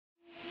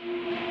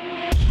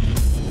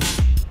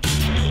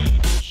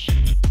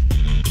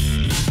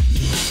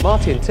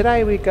Martyn,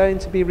 today we're going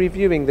to be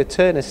reviewing the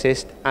Turn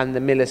Assist and the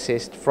Mill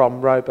Assist from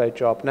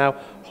RoboJob. Now,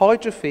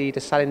 Hydrafeed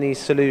are selling these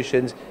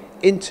solutions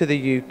into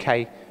the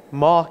UK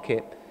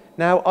market.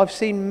 Now, I've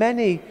seen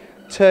many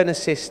Turn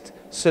Assist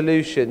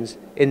solutions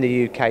in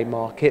the UK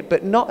market,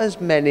 but not as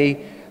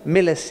many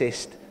Mill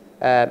Assist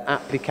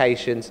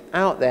applications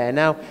out there.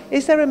 Now,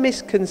 is there a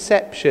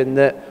misconception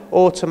that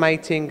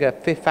automating a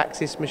 5th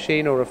axis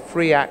machine or a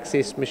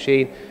 3-axis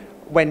machine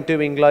when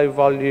doing low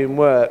volume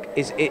work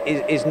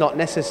is not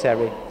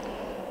necessary?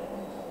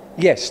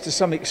 Yes, to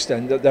some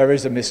extent that there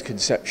is a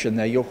misconception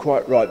there. You're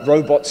quite right.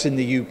 Robots in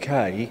the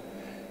UK,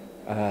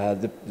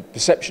 the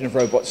perception of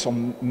robots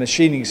on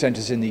machining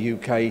centres in the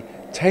UK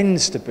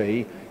tends to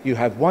be you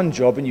have one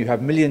job and you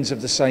have millions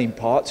of the same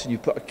parts and you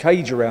put a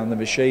cage around the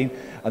machine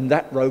and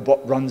that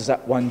robot runs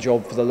that one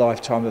job for the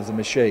lifetime of the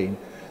machine.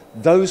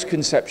 Those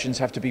conceptions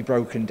have to be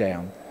broken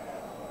down.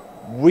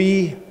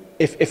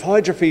 If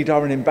Hydrafeed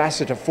are an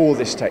ambassador for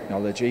this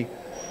technology,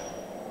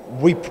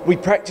 we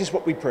practice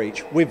what we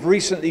preach. We've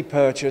recently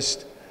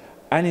purchased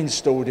and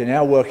installed in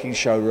our working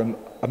showroom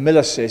a Mill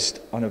Assist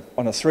on a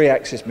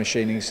 3-axis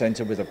machining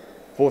centre with a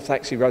 4th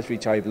axis rotary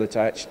table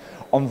attached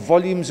on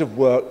volumes of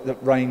work that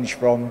range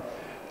from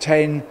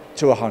 10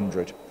 to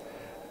 100.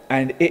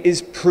 And it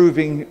is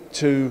proving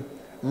to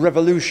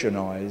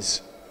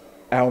revolutionise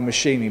our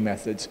machining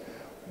methods.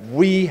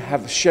 We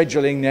have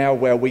scheduling now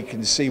where we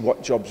can see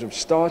what jobs are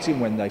starting,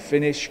 when they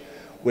finish.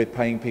 We're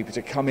paying people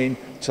to come in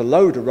to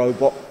load a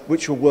robot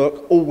which will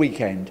work all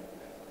weekend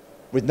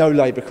with no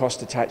labour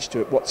cost attached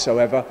to it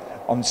whatsoever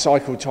on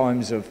cycle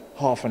times of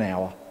half an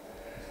hour.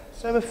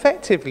 So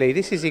effectively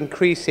this is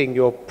increasing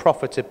your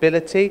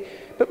profitability,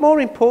 but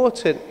more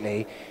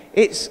importantly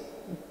it's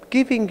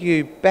giving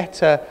you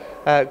better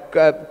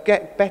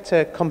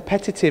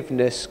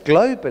competitiveness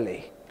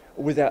globally.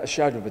 Without a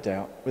shadow of a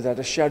doubt, without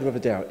a shadow of a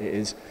doubt it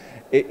is.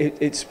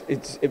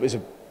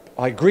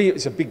 I agree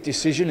it's a big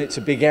decision, it's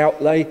a big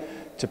outlay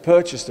to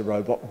purchase the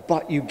robot,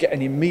 but you get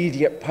an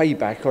immediate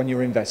payback on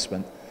your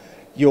investment.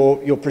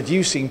 You're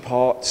producing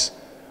parts.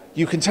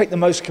 You can take the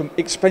most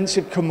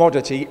expensive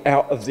commodity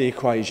out of the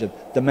equation,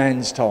 the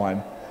man's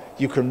time.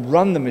 You can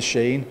run the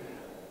machine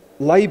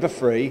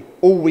labour-free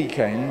all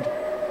weekend.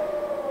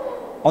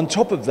 On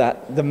top of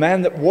that, the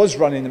man that was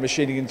running the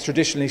machine and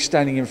traditionally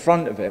standing in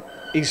front of it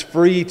is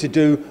free to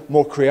do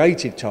more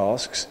creative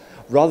tasks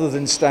rather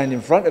than stand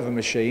in front of a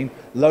machine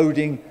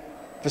loading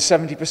for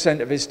 70%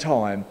 of his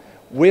time.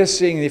 We're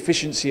seeing the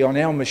efficiency on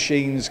our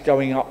machines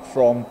going up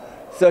from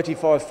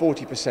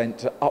 35–40%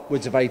 to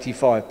upwards of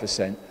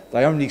 85%.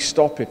 They only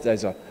stop if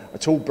there's a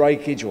tool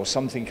breakage or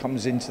something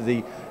comes into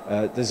the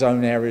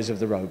zone areas of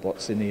the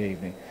robots in the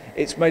evening.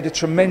 It's made a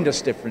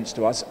tremendous difference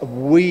to us.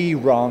 We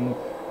run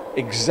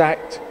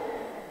exact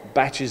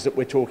batches that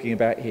we're talking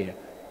about here.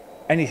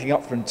 Anything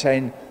up from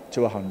 10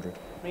 to 100.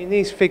 I mean,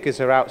 these figures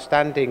are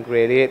outstanding,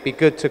 really. It'd be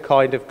good to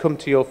kind of come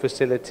to your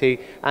facility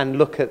and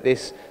look at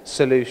this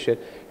solution.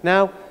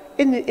 Now,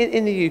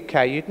 in the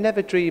UK, you'd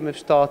never dream of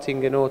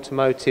starting an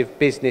automotive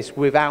business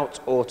without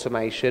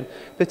automation,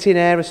 but in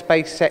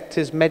aerospace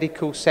sectors,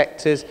 medical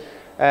sectors,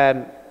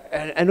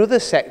 and other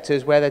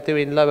sectors where they're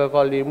doing lower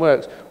volume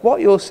works, what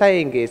you're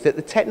saying is that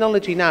the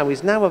technology now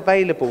is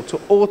available to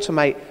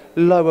automate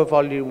lower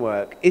volume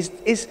work. Is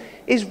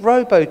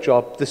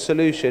RoboJob the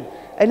solution?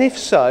 And if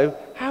so,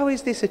 how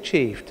is this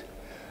achieved?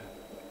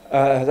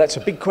 That's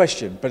a big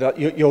question, but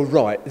you're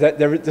right. The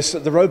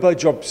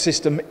RoboJob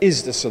system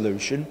is the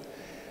solution.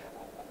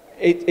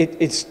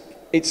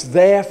 It's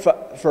there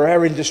for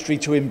our industry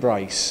to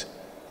embrace.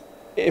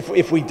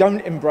 If we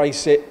don't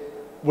embrace it,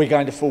 we're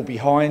going to fall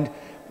behind.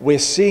 We're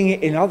seeing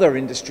it in other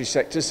industry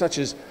sectors, such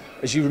as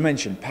you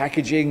mentioned,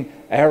 packaging,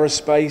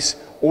 aerospace,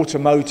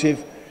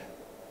 automotive.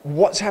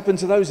 What's happened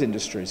to those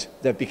industries?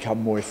 They've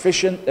become more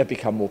efficient, they've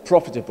become more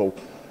profitable.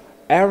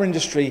 Our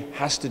industry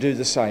has to do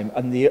the same,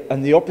 and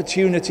the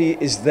opportunity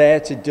is there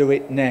to do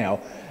it now.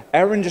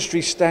 Our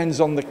industry stands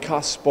on the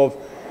cusp of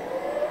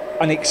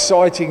an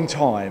exciting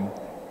time.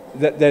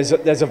 That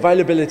there's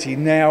availability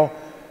now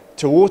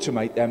to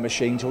automate their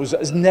machine tools that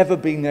has never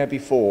been there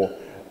before,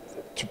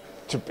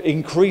 to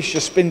increase your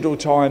spindle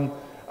time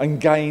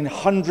and gain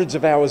hundreds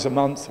of hours a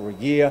month or a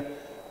year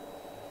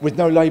with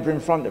no labour in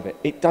front of it.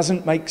 It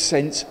doesn't make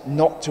sense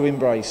not to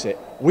embrace it.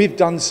 We've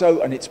done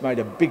so, and it's made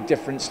a big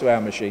difference to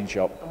our machine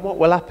shop. And what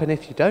will happen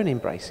if you don't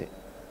embrace it?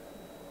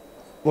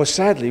 Well,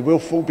 sadly, we'll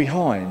fall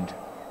behind.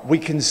 We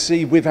can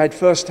see, we've had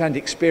first-hand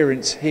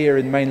experience here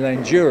in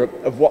mainland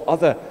Europe of what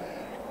other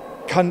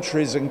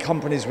countries and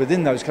companies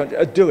within those countries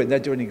are doing. They're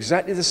doing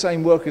exactly the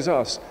same work as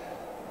us.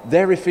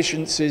 Their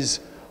efficiencies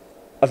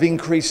have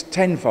increased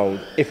tenfold.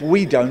 If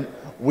we don't,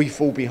 we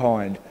fall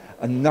behind.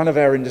 And none of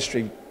our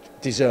industry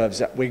deserves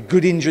that. We're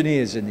good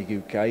engineers in the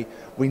UK.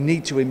 We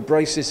need to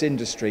embrace this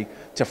industry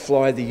to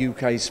fly the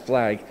UK's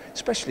flag,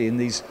 especially in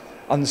these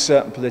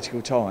uncertain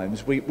political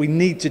times. We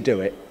need to do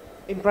it.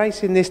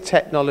 Embracing this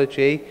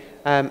technology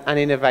and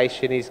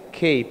innovation is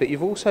key, but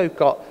you've also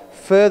got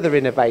further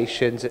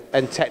innovations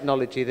and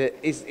technology that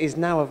is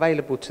now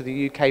available to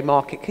the UK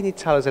market. Can you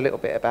tell us a little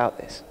bit about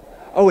this?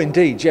 Oh,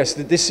 indeed, yes.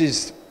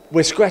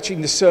 We're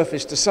scratching the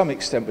surface to some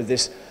extent with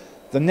this.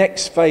 The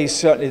next phase,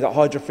 certainly, that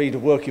Hydrafeed are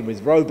working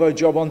with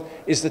RoboJob on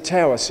is the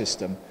tower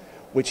system,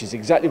 which is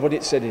exactly what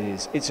it said it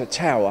is. It's a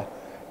tower.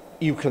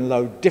 You can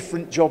load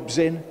different jobs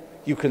in.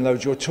 You can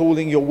load your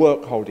tooling, your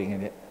work holding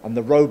in it, and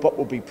the robot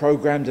will be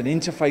programmed and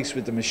interface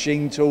with the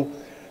machine tool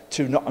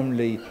to not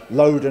only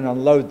load and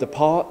unload the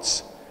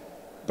parts,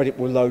 but it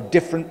will load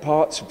different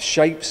parts of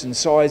shapes and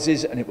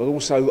sizes, and it will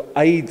also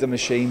aid the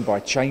machine by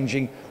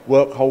changing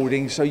work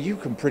holding, so you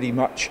can pretty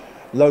much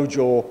load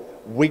your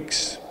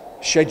week's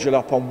schedule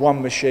up on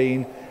one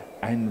machine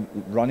and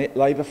run it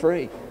labour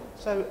free.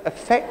 So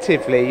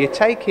effectively, you're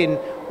taking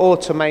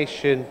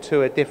automation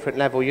to a different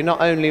level. You're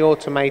not only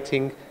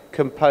automating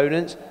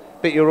components,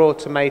 but you're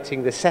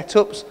automating the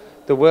setups,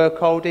 the work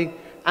holding,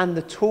 and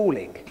the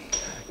tooling.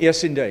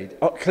 Yes, indeed.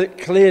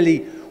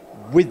 Clearly,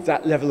 with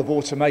that level of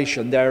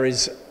automation, there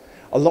is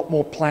a lot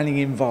more planning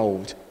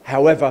involved.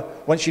 However,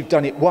 once you've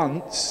done it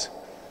once,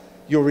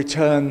 your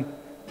return,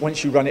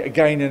 once you run it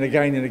again and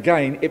again and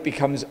again, it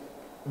becomes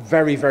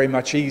very, very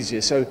much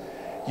easier. So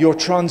you're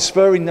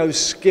transferring those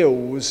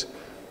skills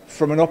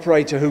from an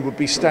operator who would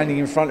be standing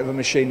in front of a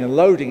machine and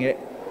loading it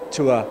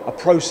to a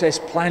process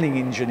planning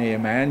engineer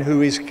man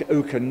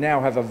who can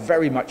now have a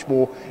very much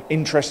more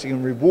interesting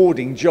and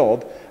rewarding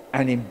job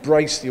and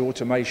embrace the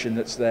automation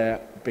that's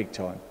there big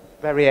time.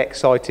 Very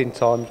exciting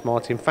times,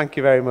 Martyn. Thank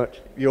you very much.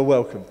 You're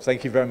welcome.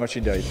 Thank you very much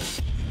indeed.